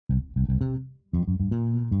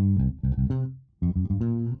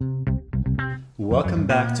Welcome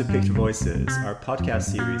back to Picked Voices, our podcast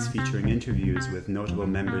series featuring interviews with notable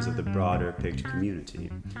members of the broader Picked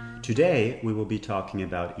community. Today, we will be talking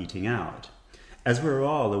about eating out. As we're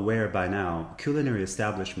all aware by now, culinary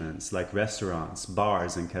establishments like restaurants,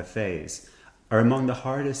 bars, and cafes are among the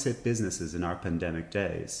hardest hit businesses in our pandemic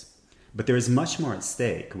days. But there is much more at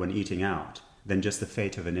stake when eating out than just the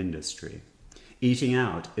fate of an industry. Eating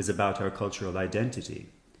out is about our cultural identity.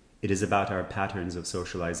 It is about our patterns of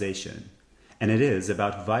socialization. And it is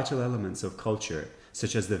about vital elements of culture,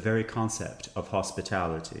 such as the very concept of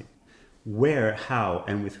hospitality. Where, how,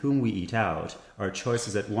 and with whom we eat out are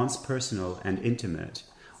choices at once personal and intimate,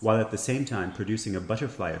 while at the same time producing a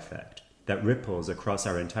butterfly effect that ripples across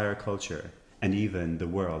our entire culture and even the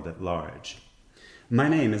world at large. My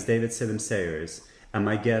name is David Selim Sayers, and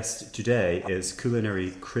my guest today is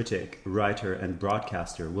culinary critic, writer, and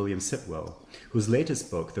broadcaster William Sitwell, whose latest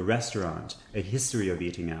book, The Restaurant, A History of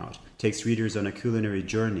Eating Out, takes readers on a culinary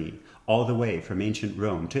journey all the way from ancient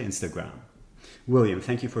Rome to Instagram. William,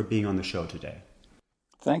 thank you for being on the show today.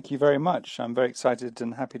 Thank you very much. I'm very excited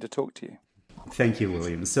and happy to talk to you. Thank you,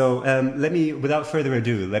 William. So without further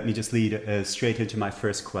ado, let me just lead straight into my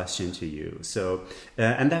first question to you.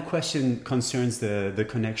 And that question concerns the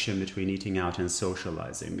connection between eating out and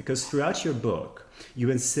socializing, because throughout your book,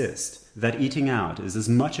 you insist that eating out is as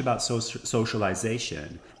much about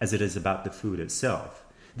socialization as it is about the food itself.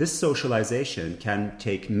 This socialization can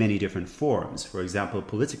take many different forms, for example,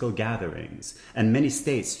 political gatherings, and many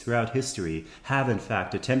states throughout history have in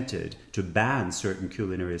fact attempted to ban certain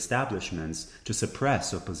culinary establishments to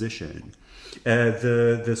suppress opposition.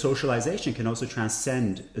 The socialization can also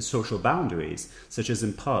transcend social boundaries, such as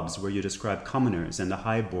in pubs where you describe commoners and the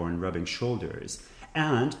highborn rubbing shoulders,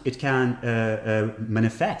 and it can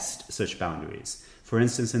manifest such boundaries. For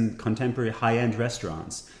instance, in contemporary high-end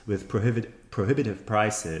restaurants with prohibitive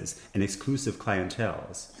prices and exclusive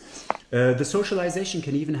clienteles. The socialization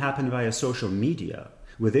can even happen via social media,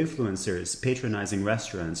 with influencers patronizing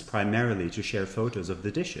restaurants primarily to share photos of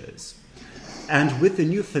the dishes. And with the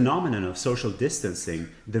new phenomenon of social distancing,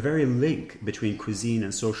 the very link between cuisine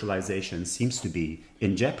and socialization seems to be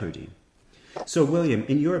in jeopardy. So, William,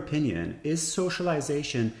 in your opinion, is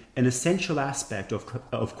socialization an essential aspect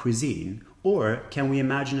of cuisine, or can we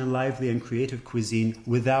imagine a lively and creative cuisine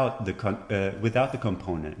without the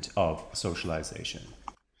component of socialization?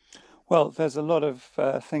 Well, there's a lot of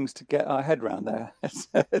things to get our head around there.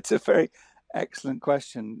 It's a very excellent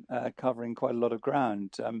question, covering quite a lot of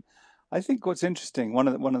ground. I think what's interesting,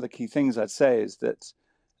 one of the key things I'd say is that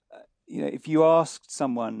if you asked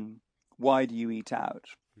someone, why do you eat out?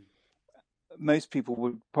 Most people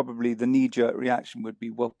would probably, the knee-jerk reaction would be,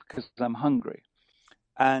 well, because I'm hungry.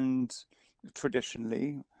 And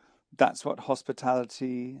traditionally, that's what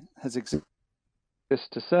hospitality has existed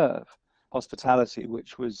to serve. Hospitality,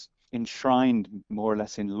 which was enshrined more or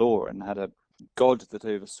less in law and had a god that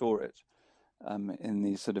oversaw it in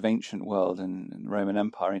the sort of ancient world in Roman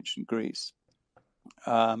Empire, ancient Greece,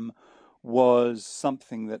 was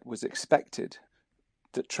something that was expected,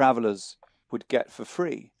 that travelers would get for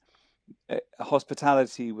free.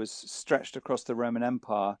 Hospitality was stretched across the Roman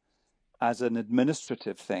Empire as an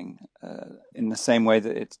administrative thing, in the same way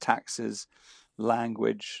that its taxes,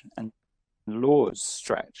 language, and laws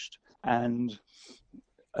stretched. And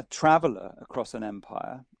a traveler across an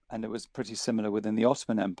empire, and it was pretty similar within the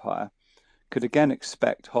Ottoman Empire, could again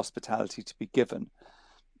expect hospitality to be given.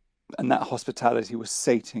 And that hospitality was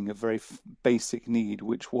sating a very basic need,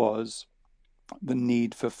 which was the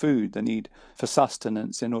need for food, the need for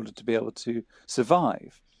sustenance in order to be able to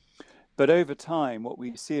survive. But over time, what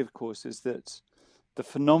we see, of course, is that the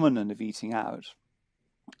phenomenon of eating out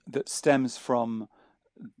that stems from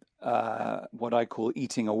what I call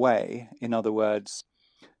eating away, in other words,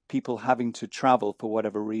 people having to travel for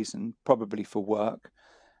whatever reason, probably for work,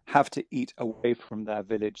 have to eat away from their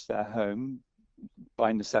village, their home,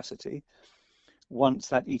 by necessity. Once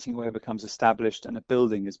that eating away becomes established and a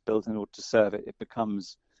building is built in order to serve it, it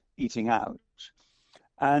becomes eating out.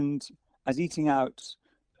 And as eating out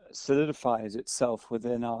solidifies itself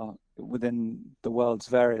within the world's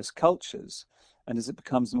various cultures, and as it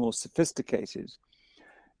becomes more sophisticated,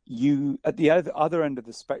 you, at the other end of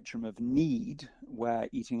the spectrum of need, where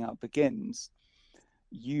eating out begins,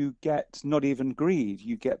 you get not even greed,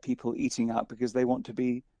 you get people eating out because they want to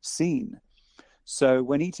be seen. So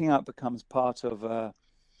when eating out becomes part of a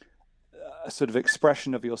sort of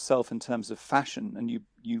expression of yourself in terms of fashion, and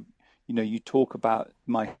you talk about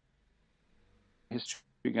my history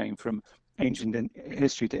going from ancient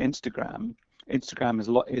history to Instagram. Instagram is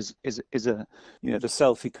a the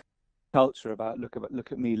selfie culture about look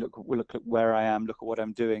at me, look at where I am, look at what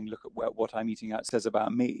I'm doing, look at what I'm eating out says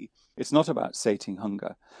about me. It's not about sating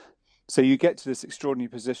hunger. So you get to this extraordinary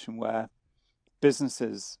position where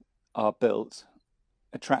businesses are built,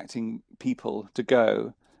 attracting people to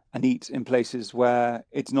go and eat in places where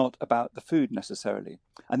it's not about the food necessarily.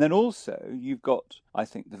 And then also you've got, I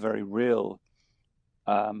think, the very real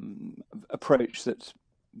approach that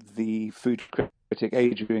the food critic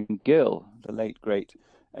Adrian Gill, the late great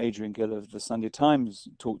Adrian Gill of the Sunday Times,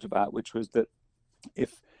 talked about, which was that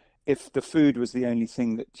if the food was the only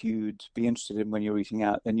thing that you'd be interested in when you're eating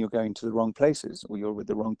out, then you're going to the wrong places or you're with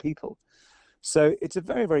the wrong people. So it's a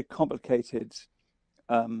very, very complicated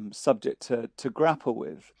subject to grapple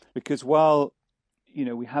with, because while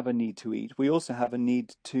we have a need to eat, we also have a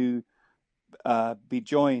need to be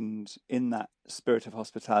joined in that spirit of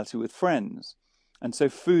hospitality with friends, and so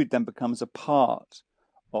food then becomes a part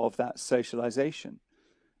of that socialization.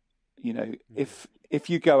 If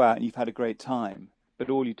you go out and you've had a great time, but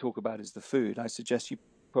all you talk about is the food, I suggest you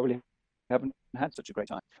probably haven't had such a great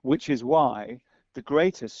time. Which is why the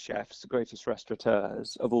greatest chefs, the greatest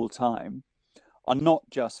restaurateurs of all time are not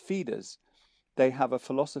just feeders. They have a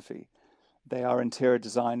philosophy. They are interior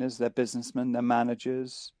designers, they're businessmen, they're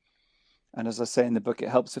managers. And as I say in the book, it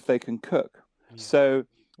helps if they can cook. Yeah. So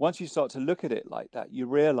once you start to look at it like that, you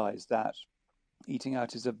realize that eating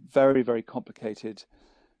out is a very, very complicated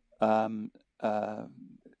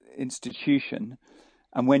institution.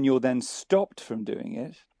 And when you're then stopped from doing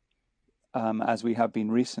it, as we have been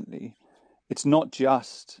recently, it's not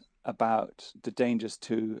just about the dangers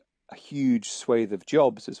to a huge swathe of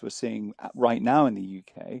jobs, as we're seeing right now in the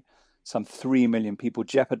UK, some 3 million people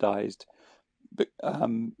jeopardized,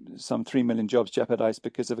 some 3 million jobs jeopardized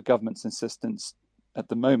because of a government's insistence at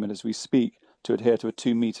the moment, as we speak, to adhere to a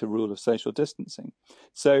 2-meter rule of social distancing.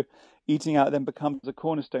 So eating out then becomes a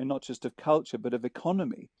cornerstone, not just of culture, but of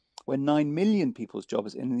economy, where 9 million people's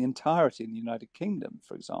jobs in the entirety in the United Kingdom,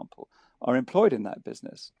 for example, are employed in that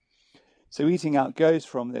business. So eating out goes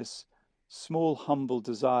from this small, humble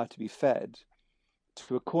desire to be fed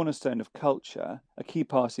to a cornerstone of culture, a key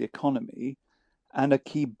part of the economy, and a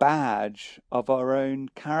key badge of our own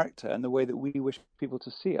character and the way that we wish people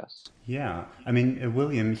to see us. Yeah, I mean,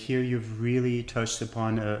 William, here you've really touched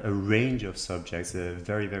upon a range of subjects,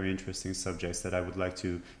 very, very interesting subjects that I would like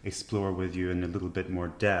to explore with you in a little bit more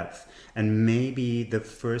depth. And maybe the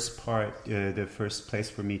first place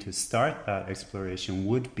for me to start that exploration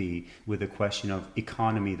would be with the question of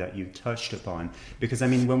economy that you touched upon. Because, I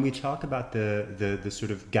mean, when we talk about the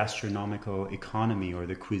sort of gastronomical economy or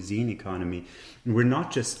the cuisine economy, we're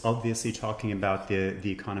not just obviously talking about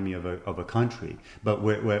the economy of a country, but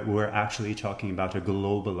we're actually talking about a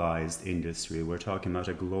globalized industry. We're talking about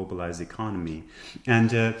a globalized economy.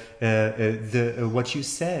 And what you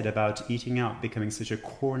said about eating out becoming such a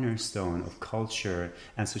cornerstone of culture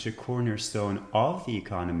and such a cornerstone of the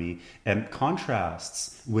economy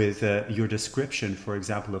contrasts with your description, for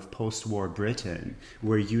example, of post-war Britain,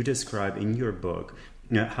 where you describe in your book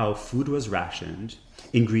how food was rationed,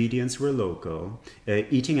 ingredients were local,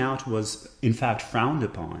 eating out was in fact frowned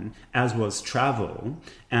upon, as was travel,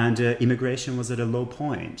 and immigration was at a low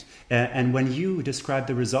point. And when you describe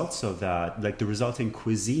the results of that, like the resulting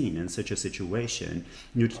cuisine in such a situation,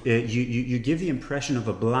 you give the impression of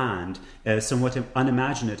a bland, somewhat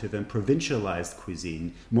unimaginative and provincialized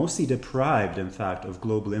cuisine, mostly deprived, in fact, of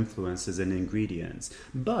global influences and ingredients.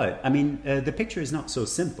 But, I mean, the picture is not so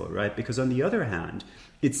simple, right? Because on the other hand,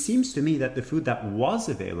 it seems to me that the food that was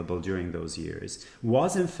available during those years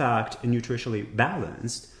was in fact nutritionally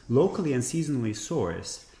balanced, locally and seasonally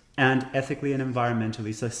sourced, and ethically and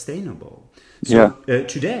environmentally sustainable. So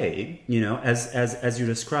today, as you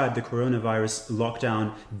described, the coronavirus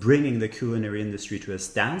lockdown bringing the culinary industry to a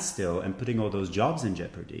standstill and putting all those jobs in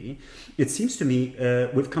jeopardy, it seems to me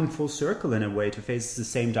we've come full circle in a way to face the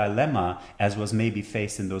same dilemma as was maybe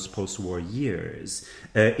faced in those post-war years.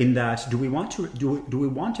 In that, do we want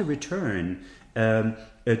to return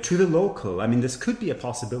to the local? I mean, this could be a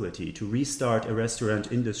possibility to restart a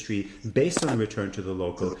restaurant industry based on a return to the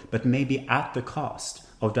local, but maybe at the cost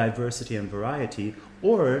of diversity and variety?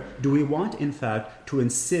 Or do we want, in fact, to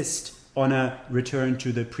insist on a return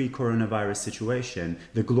to the pre-coronavirus situation,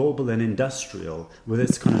 the global and industrial, with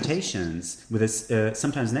its connotations, with its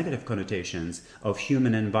sometimes negative connotations of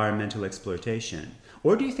human and environmental exploitation?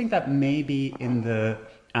 Or do you think that maybe in the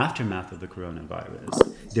aftermath of the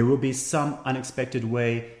coronavirus, there will be some unexpected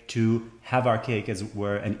way to have our cake, as it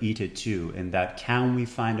were, and eat it too? And that can we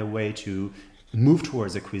find a way to move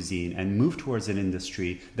towards a cuisine and move towards an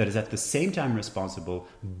industry that is at the same time responsible,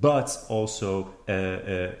 but also,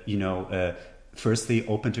 firstly,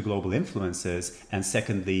 open to global influences, and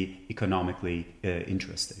secondly, economically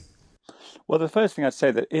interesting? Well, the first thing I'd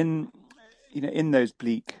say that in those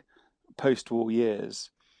bleak post-war years,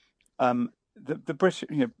 the British,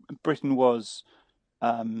 Britain was,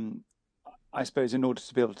 I suppose, in order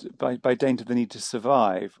to be able to, by dint of the need to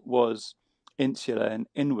survive, was insular and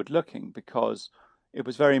inward-looking, because it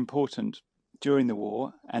was very important during the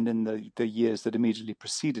war and in the years that immediately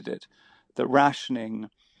preceded it that rationing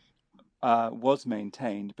was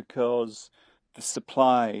maintained, because the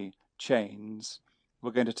supply chains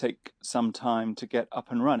were going to take some time to get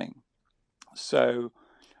up and running. So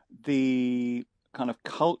the kind of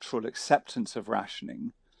cultural acceptance of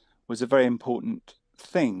rationing was a very important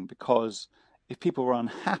thing, because if people were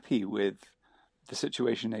unhappy with the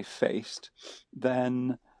situation they faced,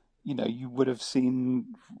 then you would have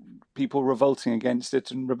seen people revolting against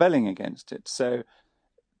it and rebelling against it. So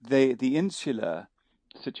the insular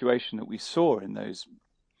situation that we saw in those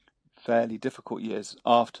fairly difficult years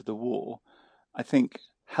after the war, I think,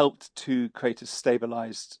 helped to create a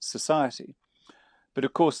stabilized society. But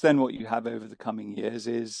of course, then what you have over the coming years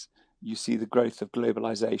is you see the growth of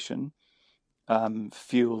globalization,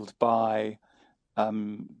 fueled by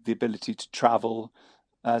the ability to travel,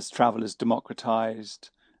 as travel is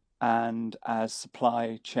democratized, and as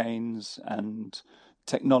supply chains and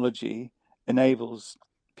technology enables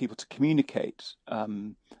people to communicate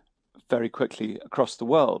very quickly across the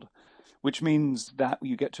world, which means that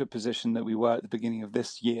you get to a position that we were at the beginning of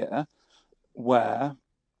this year, where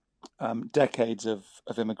decades of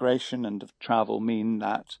immigration and of travel mean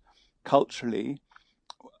that culturally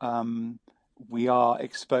we are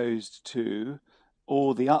exposed to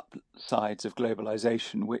all the upsides of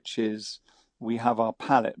globalization, which is we have our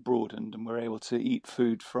palate broadened and we're able to eat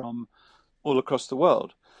food from all across the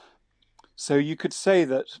world. So you could say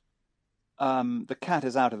that the cat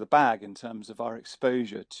is out of the bag in terms of our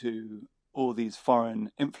exposure to all these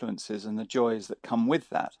foreign influences and the joys that come with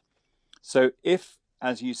that. So if,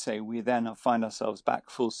 as you say, we then find ourselves back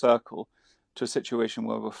full circle to a situation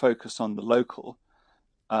where we're focused on the local,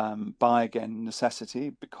 by, again,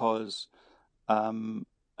 necessity, because,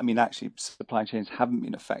 actually supply chains haven't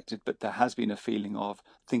been affected, but there has been a feeling of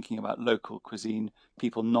thinking about local cuisine,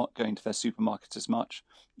 people not going to their supermarkets as much,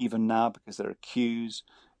 even now, because there are queues,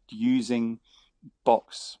 using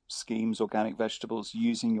box schemes, organic vegetables,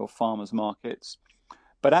 using your farmers markets.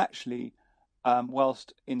 But actually,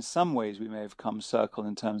 whilst in some ways we may have come circle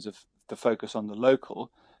in terms of the focus on the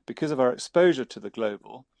local, because of our exposure to the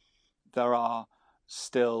global, there are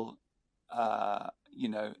still, the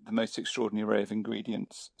most extraordinary array of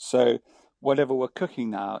ingredients. So whatever we're cooking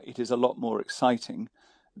now, it is a lot more exciting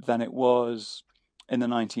than it was in the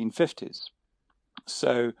 1950s.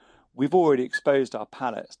 So we've already exposed our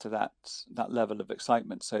palates to that level of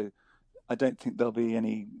excitement. So I don't think there'll be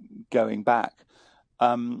any going back.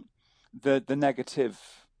 The negative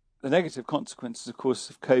consequences, of course,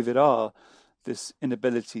 of COVID are this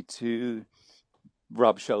inability to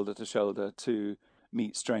rub shoulder to shoulder, to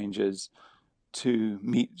meet strangers, to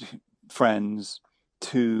meet friends,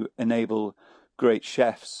 to enable great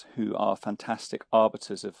chefs who are fantastic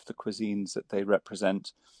arbiters of the cuisines that they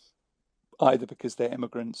represent, either because they're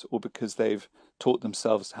immigrants or because they've taught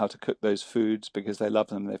themselves how to cook those foods because they love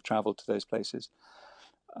them, they've traveled to those places.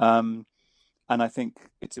 And I think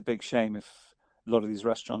it's a big shame if a lot of these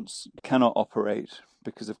restaurants cannot operate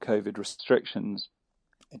because of COVID restrictions.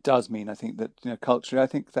 It does mean, I think, that culturally, I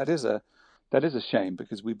think that is a shame,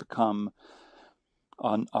 because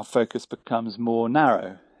our focus becomes more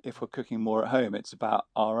narrow. If we're cooking more at home, it's about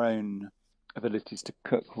our own abilities to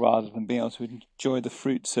cook rather than being able to enjoy the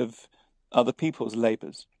fruits of other people's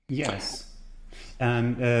labors. Yes. But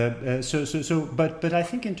I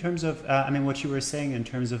think in terms of, what you were saying in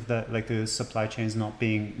terms of the supply chains not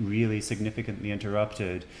being really significantly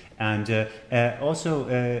interrupted, and also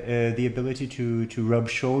the ability to rub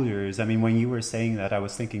shoulders. When you were saying that, I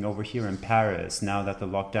was thinking over here in Paris, now that the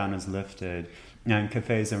lockdown is lifted, and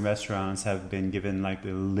cafes and restaurants have been given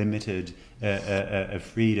the limited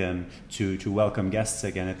freedom to welcome guests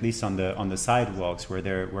again, at least on the sidewalks where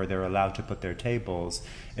they're allowed to put their tables.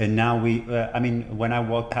 And now when I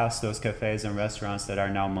walk past those cafes and restaurants that are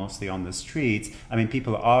now mostly on the streets,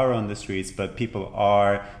 people are on the streets, but people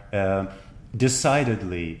are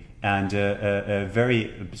decidedly and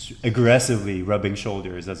very aggressively rubbing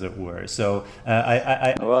shoulders, as it were. So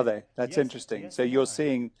Oh, are they? That's yes, interesting. yes, So they you're are.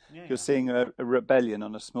 seeing Yeah, you're yeah. seeing a rebellion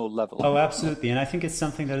on a small level. Oh, absolutely. And I think it's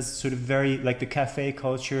something that is sort of very like the cafe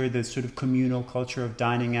culture, the sort of communal culture of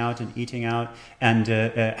dining out and eating out and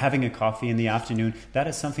having a coffee in the afternoon. That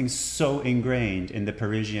is something so ingrained in the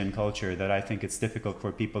Parisian culture that I think it's difficult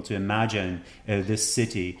for people to imagine this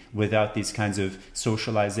city without these kinds of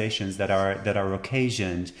socializations that are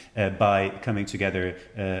occasioned by coming together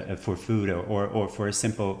for food or for a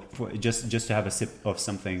simple, just to have a sip of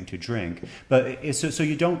something to drink. But so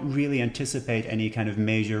you don't really anticipate any kind of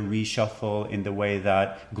major reshuffle in the way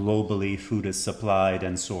that globally food is supplied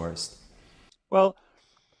and sourced. Well,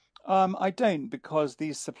 I don't, because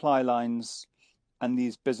these supply lines and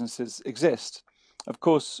these businesses exist. Of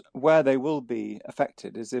course, where they will be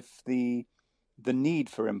affected is if the need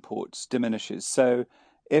for imports diminishes. So,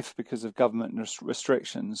 if because of government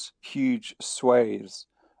restrictions, huge swathes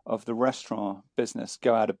of the restaurant business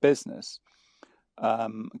go out of business,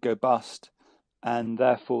 go bust, and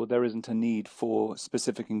therefore there isn't a need for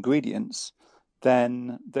specific ingredients,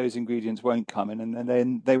 then those ingredients won't come in, and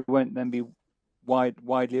then they won't then be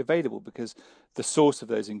widely available because the source of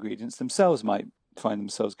those ingredients themselves might find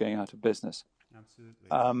themselves going out of business. Absolutely.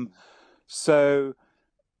 Um, so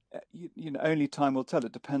only time will tell.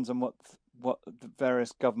 It depends on what the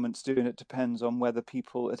various governments do, and it depends on whether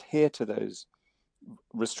people adhere to those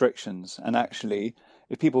restrictions. And actually,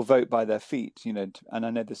 if people vote by their feet, and I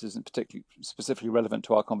know this isn't particularly specifically relevant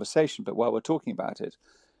to our conversation, but while we're talking about it,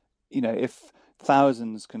 if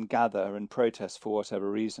thousands can gather and protest for whatever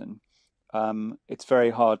reason, it's very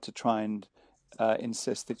hard to try and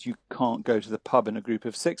insist that you can't go to the pub in a group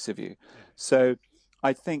of six of you. Yeah. So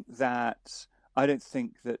I think that I don't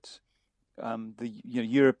think that the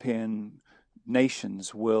European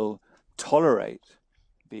nations will tolerate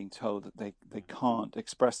being told that they can't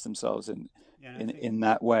express themselves Yeah, and I think in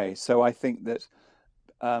that way. So I think that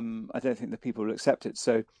I don't think that people will accept it.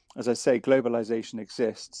 So as I say, globalization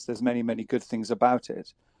exists. There's many good things about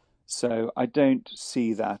it. So I don't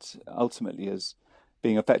see that ultimately as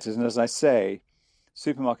being affected. And as I say,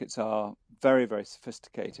 supermarkets are very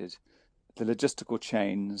sophisticated. The logistical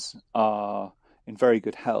chains are in very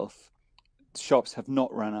good health. Shops have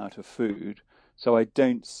not run out of food. So I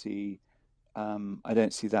don't see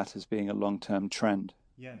that as being a long-term trend,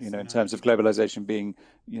 yes, in and I terms of globalization being,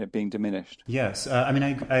 being diminished. yes, I mean,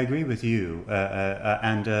 I agree with you,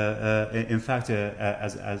 and in fact,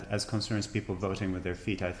 as concerns people voting with their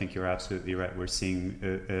feet, I think you're absolutely right. We're seeing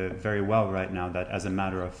very well right now that, as a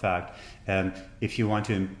matter of fact, if you want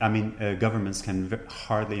to, I mean, governments can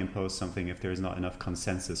hardly impose something if there is not enough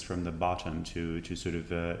consensus from the bottom to sort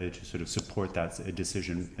of support that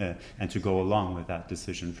decision and to go along with that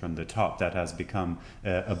decision from the top. That has become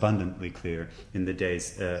abundantly clear in the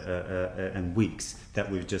days and weeks that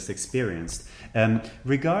we've just experienced.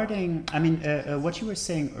 Regarding, I mean, what you were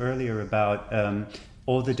saying earlier about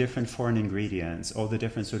all the different foreign ingredients, all the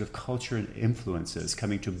different sort of cultural influences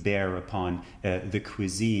coming to bear upon the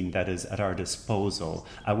cuisine that is at our disposal.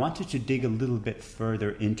 I wanted to dig a little bit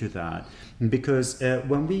further into that because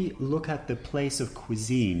when we look at the place of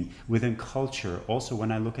cuisine within culture, also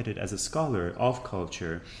when I look at it as a scholar of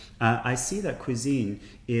culture, I see that cuisine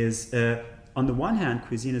is on the one hand,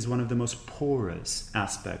 cuisine is one of the most porous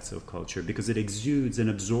aspects of culture because it exudes and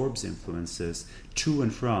absorbs influences to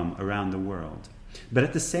and from around the world. But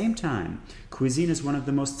at the same time, cuisine is one of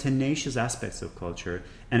the most tenacious aspects of culture,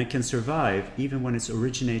 and it can survive even when its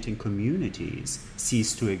originating communities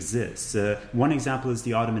cease to exist. One example is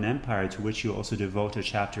the Ottoman Empire, to which you also devote a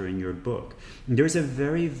chapter in your book. There's a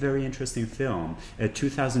very interesting film, a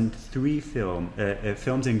 2003 film,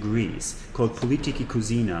 filmed in Greece, called Politiki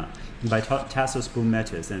Cousina, by Tassos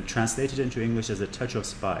Boumetis, and translated into English as A Touch of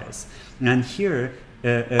Spice. And here,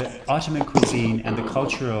 Ottoman cuisine and the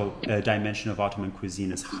cultural dimension of Ottoman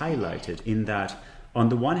cuisine is highlighted in that, on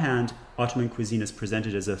the one hand, Ottoman cuisine is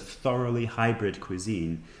presented as a thoroughly hybrid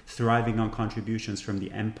cuisine, thriving on contributions from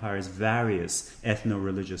the empire's various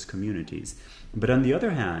ethno-religious communities. But on the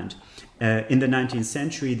other hand, in the 19th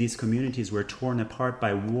century, these communities were torn apart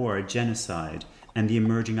by war, genocide, and the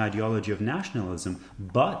emerging ideology of nationalism,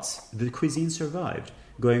 but the cuisine survived,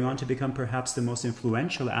 going on to become perhaps the most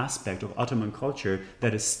influential aspect of Ottoman culture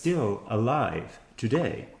that is still alive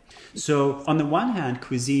today. So, on the one hand,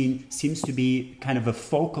 cuisine seems to be kind of a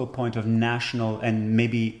focal point of national and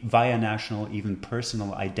maybe via national, even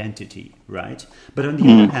personal identity, right? But on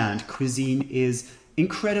the other hand, cuisine is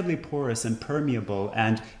incredibly porous and permeable,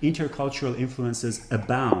 and intercultural influences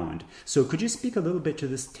abound. So could you speak a little bit to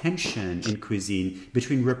this tension in cuisine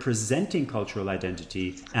between representing cultural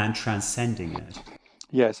identity and transcending it?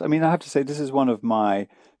 Yes, I mean, I have to say this is one of my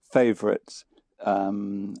favorite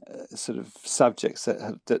sort of subjects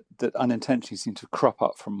that unintentionally seem to crop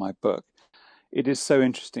up from my book. It is so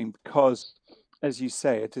interesting because, as you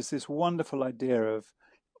say, it is this wonderful idea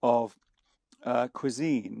of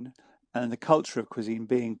cuisine and the culture of cuisine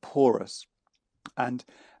being porous, and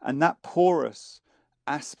that porous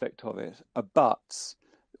aspect of it abuts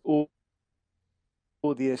all,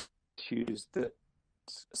 all the issues that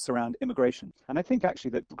surround immigration. And I think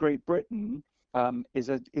actually that Great Britain is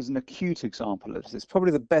an acute example of this,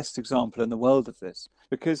 probably the best example in the world of this,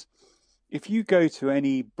 because if you go to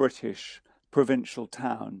any British provincial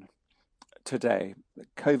town today,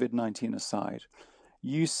 COVID-19 aside,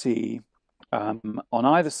 you see on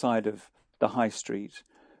either side of the high street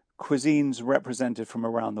cuisines represented from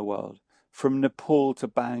around the world, from Nepal to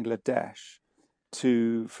Bangladesh,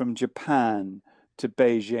 from Japan to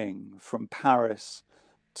Beijing, from Paris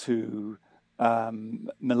to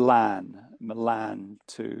Milan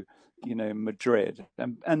to Madrid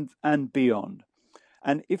and beyond.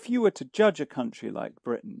 And if you were to judge a country like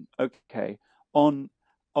Britain, okay, on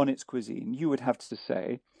its cuisine, you would have to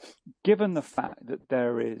say, given the fact that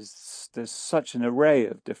there's such an array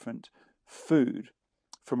of different food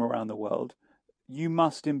from around the world, you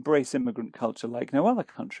must embrace immigrant culture like no other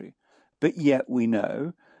country. But yet we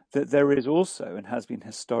know that there is also, and has been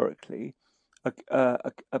historically,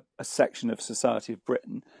 a section of society of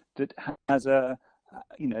Britain that has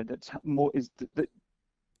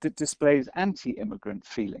that displays anti-immigrant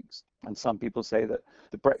feelings. And some people say that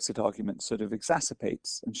the Brexit argument sort of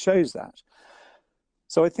exacerbates and shows that.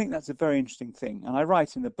 So I think that's a very interesting thing. And I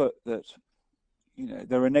write in the book that,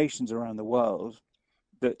 there are nations around the world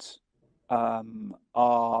that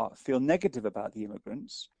feel negative about the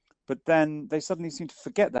immigrants, but then they suddenly seem to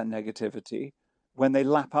forget that negativity when they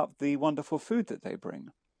lap up the wonderful food that they bring.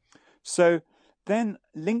 So then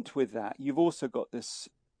linked with that, you've also got this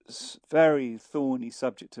very thorny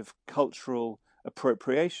subject of cultural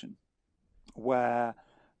appropriation, where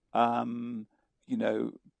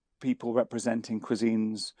people representing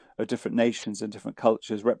cuisines of different nations and different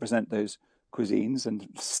cultures represent those cuisines and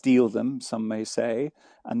steal them, some may say,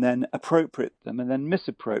 and then appropriate them and then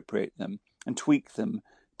misappropriate them and tweak them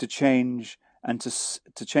to change and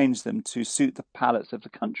to change them to suit the palates of the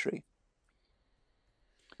country.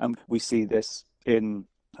 And we see this in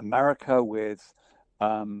America with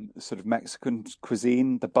sort of Mexican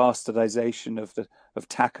cuisine, the bastardization of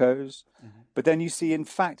tacos. Mm-hmm. But then you see, in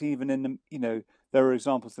fact, even in there are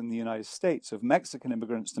examples in the United States of Mexican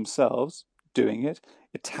immigrants themselves doing it,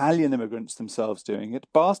 Italian immigrants themselves doing it,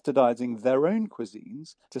 bastardizing their own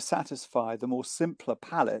cuisines to satisfy the more simpler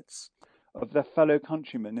palates of their fellow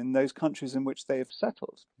countrymen in those countries in which they have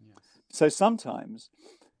settled. Yes. So sometimes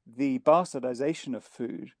the bastardization of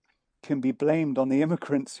food can be blamed on the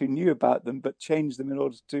immigrants who knew about them but changed them in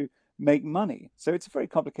order to make money. So it's a very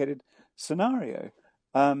complicated scenario.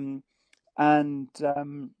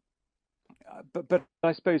 But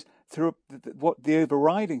I suppose through what the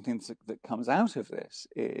overriding thing that comes out of this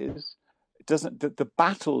is the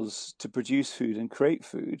battles to produce food and create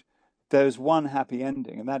food. There's one happy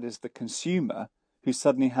ending, and that is the consumer who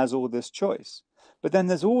suddenly has all this choice. But then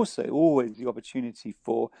there's also always the opportunity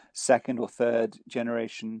for second or third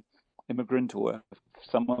generation immigrant or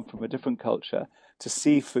someone from a different culture to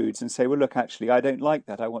see foods and say, well, look, actually, I don't like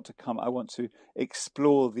that. I want to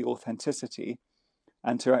explore the authenticity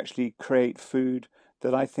and to actually create food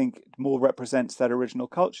that I think more represents that original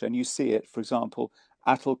culture. And you see it, for example,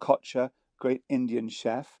 Atul Kochhar, great Indian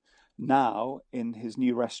chef, now in his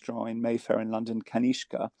new restaurant in Mayfair in London,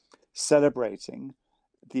 Kanishka, celebrating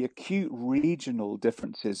the acute regional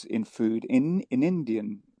differences in food in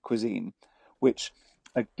Indian cuisine, which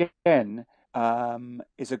again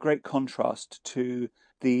is a great contrast to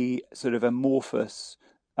the sort of amorphous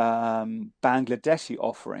Bangladeshi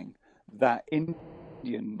offering that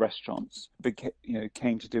Indian restaurants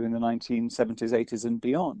came to do in the 1970s, 80s and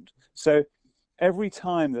beyond. So every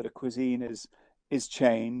time that a cuisine is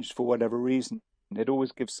changed for whatever reason, it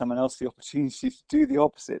always gives someone else the opportunity to do the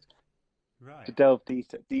opposite, right, to delve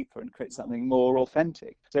deeper and create something more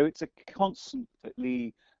authentic. So it's a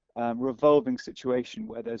constantly revolving situation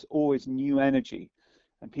where there's always new energy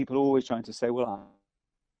and people are always trying to say, well,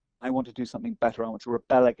 I want to do something better. I want to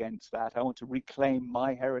rebel against that. I want to reclaim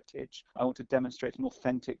my heritage. I want to demonstrate an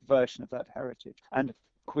authentic version of that heritage. And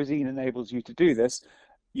cuisine enables you to do this.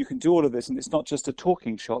 You can do all of this, and it's not just a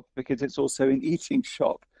talking shop because it's also an eating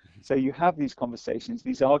shop. So you have these conversations,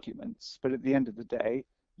 these arguments, but at the end of the day,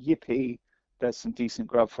 yippee, there's some decent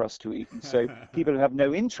grub for us to eat. And so people who have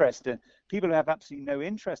absolutely no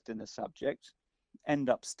interest in the subject end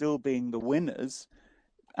up still being the winners,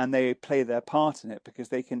 and they play their part in it because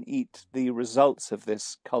they can eat the results of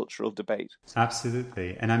this cultural debate.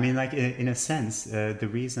 Absolutely. And I mean, like, in a sense, the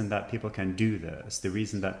reason that people can do this, the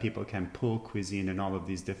reason that people can pull cuisine in all of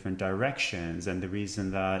these different directions, and the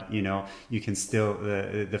reason that, you know, you can still,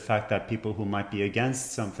 the fact that people who might be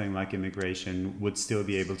against something like immigration would still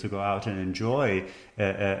be able to go out and enjoy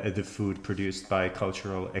the food produced by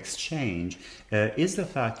cultural exchange, is the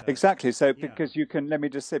fact that, exactly. So, because you can, let me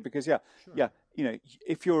just say, because, you know,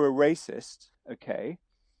 if you're a racist, okay,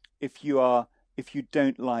 if you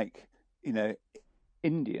don't like, you know,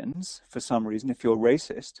 Indians for some reason, if you're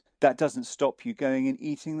racist, that doesn't stop you going and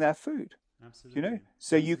eating their food. absolutely, You know,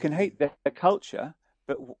 so you can hate their culture,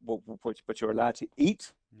 but you're allowed to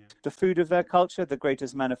eat the food of their culture, the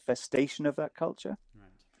greatest manifestation of that culture. right.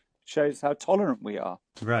 Shows how tolerant we are.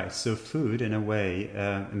 Right. So food, in a way,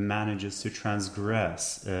 manages to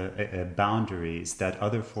transgress boundaries that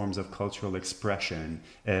other forms of cultural expression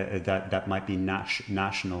that might be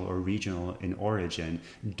national or regional in origin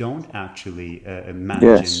don't actually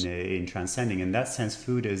manage in transcending. In that sense,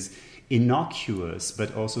 food is innocuous,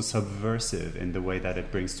 but also subversive in the way that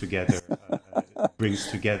it brings together.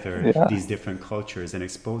 These different cultures and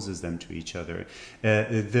exposes them to each other.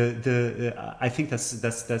 I think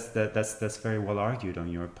that's very well argued on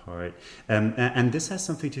your part, and this has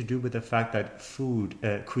something to do with the fact that food,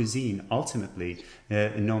 cuisine, ultimately,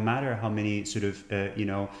 no matter how many sort of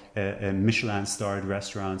Michelin-starred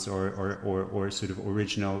restaurants or sort of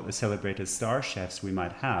original celebrated star chefs we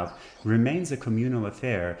might have, remains a communal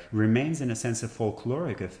affair, remains in a sense a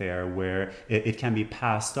folkloric affair where it can be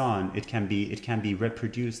passed on, it can be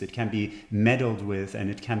reproduced, it can be meddled with, and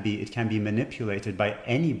it can be manipulated by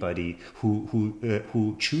anybody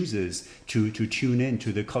who chooses to tune in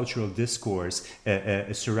to the cultural discourse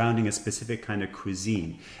surrounding a specific kind of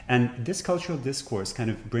cuisine. And this cultural discourse kind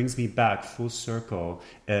of brings me back full circle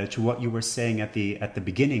to what you were saying at the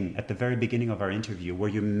very beginning of our interview, where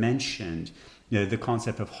you mentioned the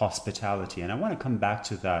concept of hospitality. And I want to come back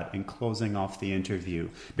to that in closing off the interview,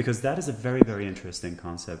 because that is a very, very interesting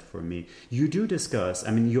concept for me. You do discuss,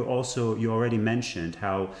 I mean, you already mentioned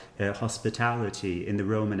how hospitality in the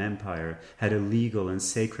Roman Empire had a legal and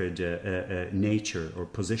sacred nature or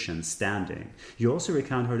position, standing. You also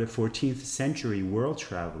recount how the 14th century world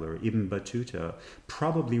traveler, Ibn Battuta,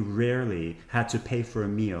 probably rarely had to pay for a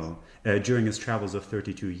meal during his travels of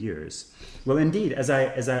 32 years. Well, indeed, as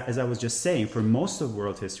I was just saying, for most of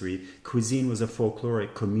world history, cuisine was a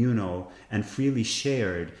folkloric, communal, and freely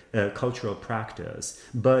shared cultural practice.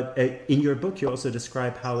 But in your book, you also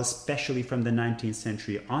describe how, especially from the 19th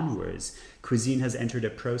century onwards, cuisine has entered a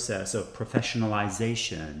process of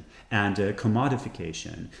professionalization and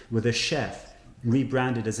commodification, with a chef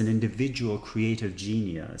rebranded as an individual creative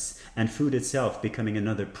genius, and food itself becoming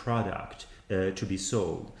another product to be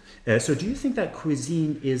sold. So do you think that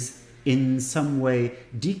cuisine is in some way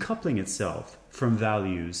decoupling itself from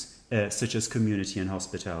values such as community and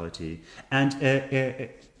hospitality?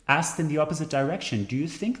 And asked in the opposite direction, do you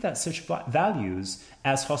think that such values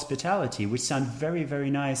as hospitality, which sound very, very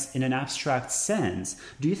nice in an abstract sense,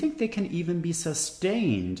 do you think they can even be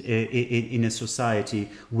sustained in a society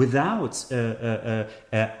without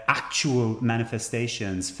actual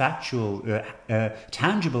manifestations, factual,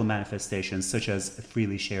 tangible manifestations such as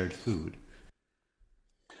freely shared food?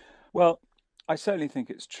 Well, I certainly think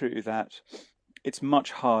it's true that it's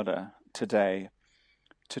much harder today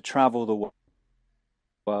to travel the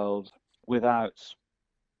world without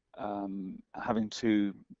having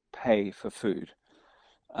to pay for food.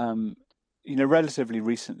 Relatively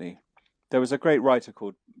recently, there was a great writer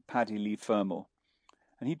called Paddy Lee Fermor,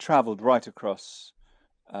 and he traveled right across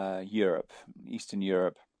Europe, Eastern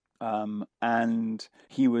Europe, and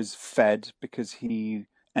he was fed because he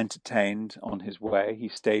entertained on his way. He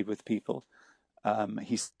stayed with people.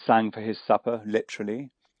 He sang for his supper,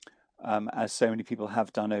 literally, as so many people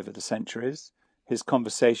have done over the centuries. His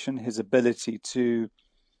conversation, his ability to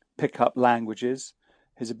pick up languages,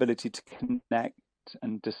 his ability to connect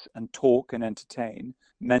and talk and entertain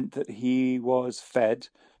meant that he was fed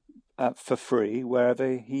for free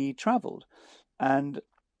wherever he traveled. And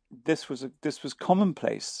this was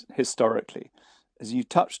commonplace historically, as you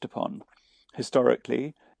touched upon.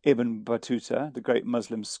 Historically, Ibn Battuta, the great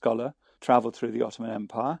Muslim scholar, traveled through the Ottoman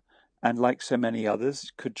Empire, and like so many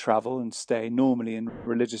others, could travel and stay normally in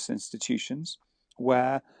religious institutions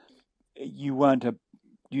where you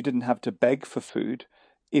didn't have to beg for food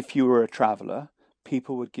if you were a traveler,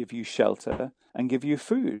 people would give you shelter and give you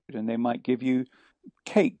food, and they might give you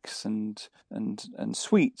cakes and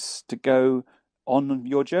sweets to go on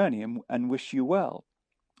your journey and wish you well.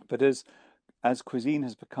 But as cuisine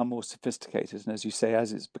has become more sophisticated, and as you say,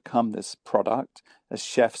 as it's become this product, as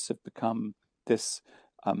chefs have become this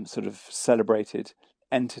sort of celebrated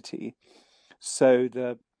entity, so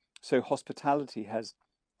hospitality has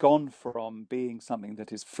gone from being something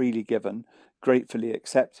that is freely given, gratefully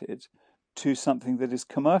accepted, to something that is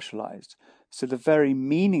commercialized. So the very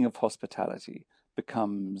meaning of hospitality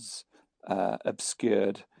becomes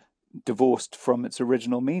obscured, divorced from its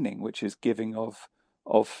original meaning, which is giving of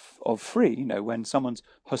free. You know, when someone's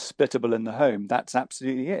hospitable in the home, that's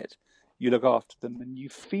absolutely it. You look after them and you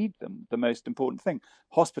feed them, the most important thing.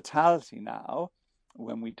 Hospitality now,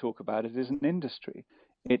 when we talk about it, is an industry.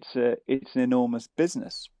 It's an enormous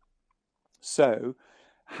business. So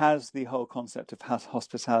has the whole concept of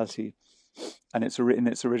hospitality and in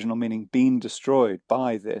its original meaning been destroyed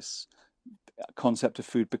by this concept of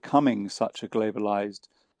food becoming such a globalized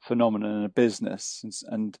phenomenon and a business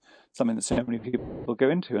and something that so many people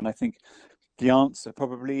go into? And I think the answer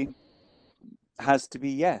probably has to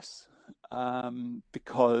be yes,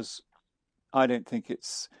 because I don't think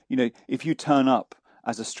it's, if you turn up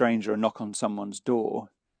as a stranger and knock on someone's door,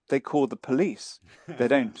 they call the police. They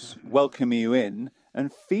don't welcome you in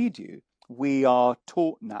and feed you. We are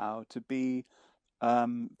taught now to be,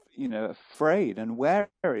 afraid and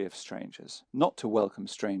wary of strangers, not to welcome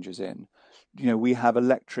strangers in. We have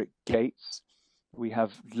electric gates. We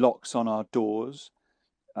have locks on our doors.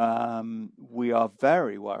 We are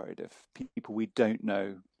very worried if people we don't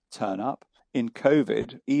know turn up. In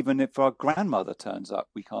COVID, even if our grandmother turns up,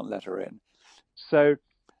 we can't let her in. So,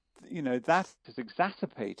 that has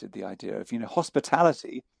exacerbated the idea of,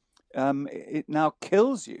 hospitality. It now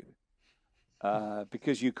kills you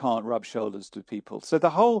because you can't rub shoulders to people. So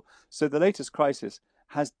the latest crisis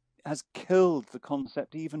has killed the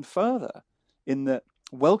concept even further, in that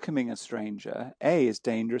welcoming a stranger, A, is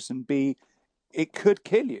dangerous, and B, it could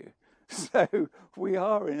kill you. So we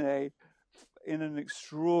are in an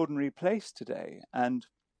extraordinary place today, and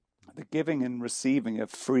the giving and receiving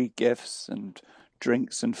of free gifts and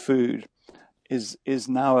drinks and food is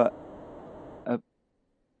now a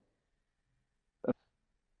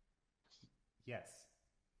Yes.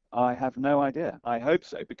 I have no idea. I hope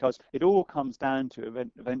so, because it all comes down to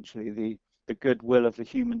eventually the goodwill of the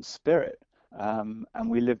human spirit, and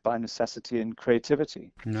we live by necessity and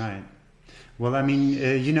creativity. Right. Well, I mean,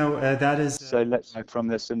 that is. So let's go from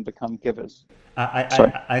this and become givers. I,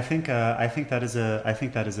 Sorry. I think that is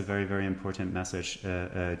a very, very important message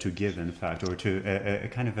to give, in fact, or to a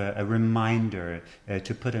kind of a reminder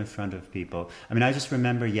to put in front of people. I mean, I just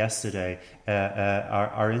remember yesterday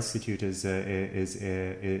our institute is in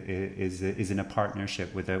a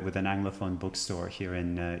partnership with an Anglophone bookstore here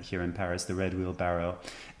in Paris, the Red Wheelbarrow,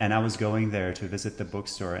 and I was going there to visit the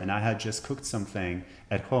bookstore, and I had just cooked something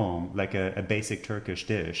at home, like a basic Turkish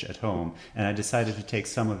dish at home, and I decided to take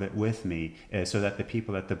some of it with me so that the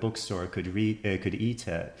people at the bookstore could eat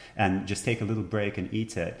it and just take a little break and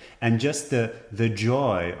eat it. And just the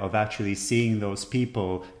joy of actually seeing those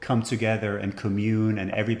people come together and commune,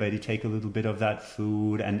 and everybody take a little bit of that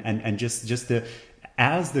food, and just the,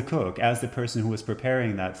 as the cook, as the person who was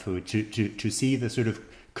preparing that food, to see the sort of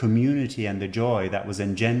community and the joy that was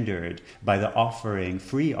engendered by the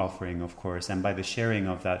free offering, of course, and by the sharing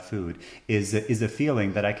of that food is a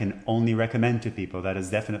feeling that I can only recommend to people. That is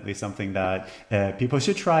definitely something that people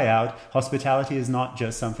should try out. Hospitality is not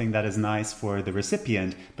just something that is nice for the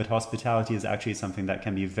recipient, but hospitality is actually something that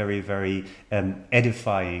can be very, very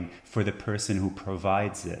edifying for the person who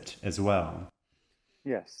provides it as well.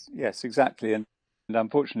 Yes, exactly. And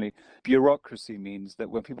unfortunately, bureaucracy means that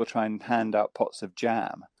when people try and hand out pots of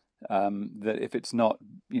jam, that if it's not,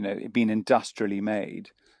 been industrially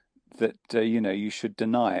made, that, you should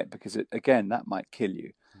deny it, because that might kill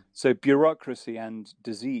you. So bureaucracy and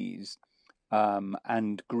disease,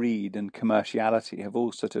 and greed and commerciality have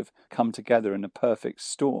all sort of come together in a perfect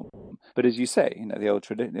storm. But as you say, the old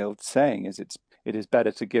saying is, it is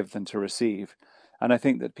better to give than to receive. And I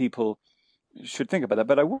think that people should think about that.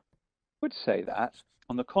 But I would say that,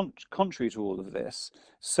 on the contrary to all of this,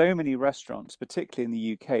 so many restaurants, particularly in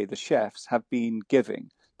the UK, the chefs have been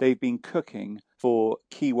giving. They've been cooking for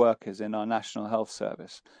key workers in our National Health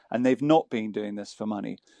Service, and they've not been doing this for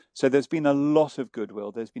money. So there's been a lot of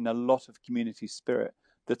goodwill. There's been a lot of community spirit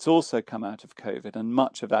that's also come out of COVID, and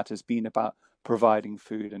much of that has been about providing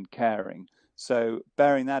food and caring. So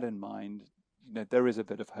bearing that in mind, there is a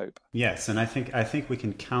bit of hope. Yes, and I think we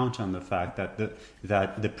can count on the fact that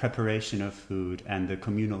the preparation of food and the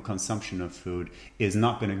communal consumption of food is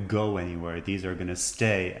not going to go anywhere. These are going to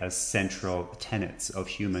stay as central tenets of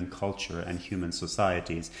human culture and human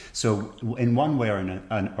societies. So in one way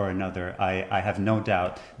or another, I have no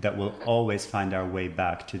doubt that we'll always find our way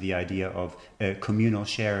back to the idea of communal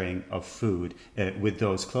sharing of food with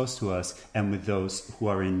those close to us and with those who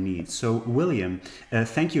are in need. So William,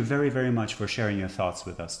 thank you very, very much for sharing your thoughts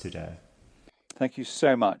with us today. Thank you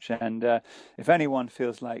so much. And if anyone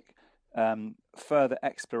feels like further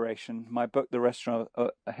exploration, my book, The Restaurant,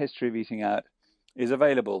 A History of Eating Out, is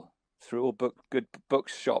available through all good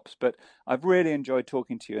bookshops. But I've really enjoyed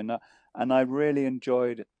talking to you, and I really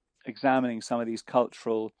enjoyed examining some of these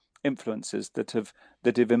cultural influences that have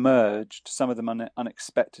emerged, some of them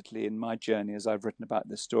unexpectedly in my journey as I've written about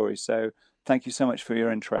this story. So thank you so much for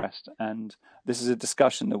your interest, and this is a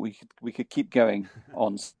discussion that we could keep going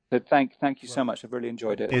on. So thank you so much. I've really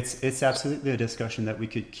enjoyed it. It's absolutely a discussion that we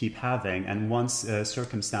could keep having, and once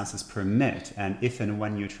circumstances permit, and if and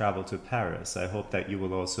when you travel to Paris, I hope that you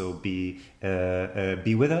will also be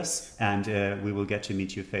with us, and we will get to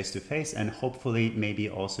meet you face to face, and hopefully maybe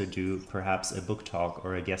also do perhaps a book talk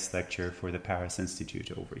or a guest lecture for the Paris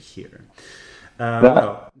Institute over here.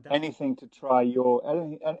 Anything to try your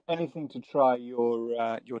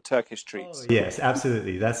Turkish treats. Oh, yes,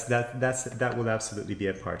 absolutely. That will absolutely be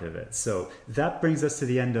a part of it. So that brings us to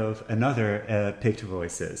the end of another Picked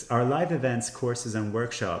Voices. Our live events, courses, and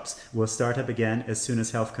workshops will start up again as soon as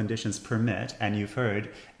health conditions permit. And you've heard,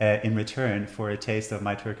 in return for a taste of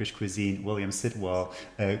my Turkish cuisine, William Sitwell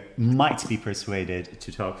might be persuaded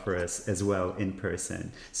to talk for us as well in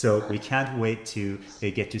person. So we can't wait to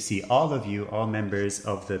get to see all of you, all members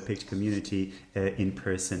of the Picked community in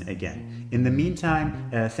person again. In the meantime,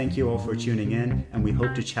 thank you all for tuning in, and we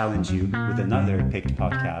hope to challenge you with another Picked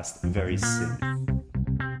podcast very soon.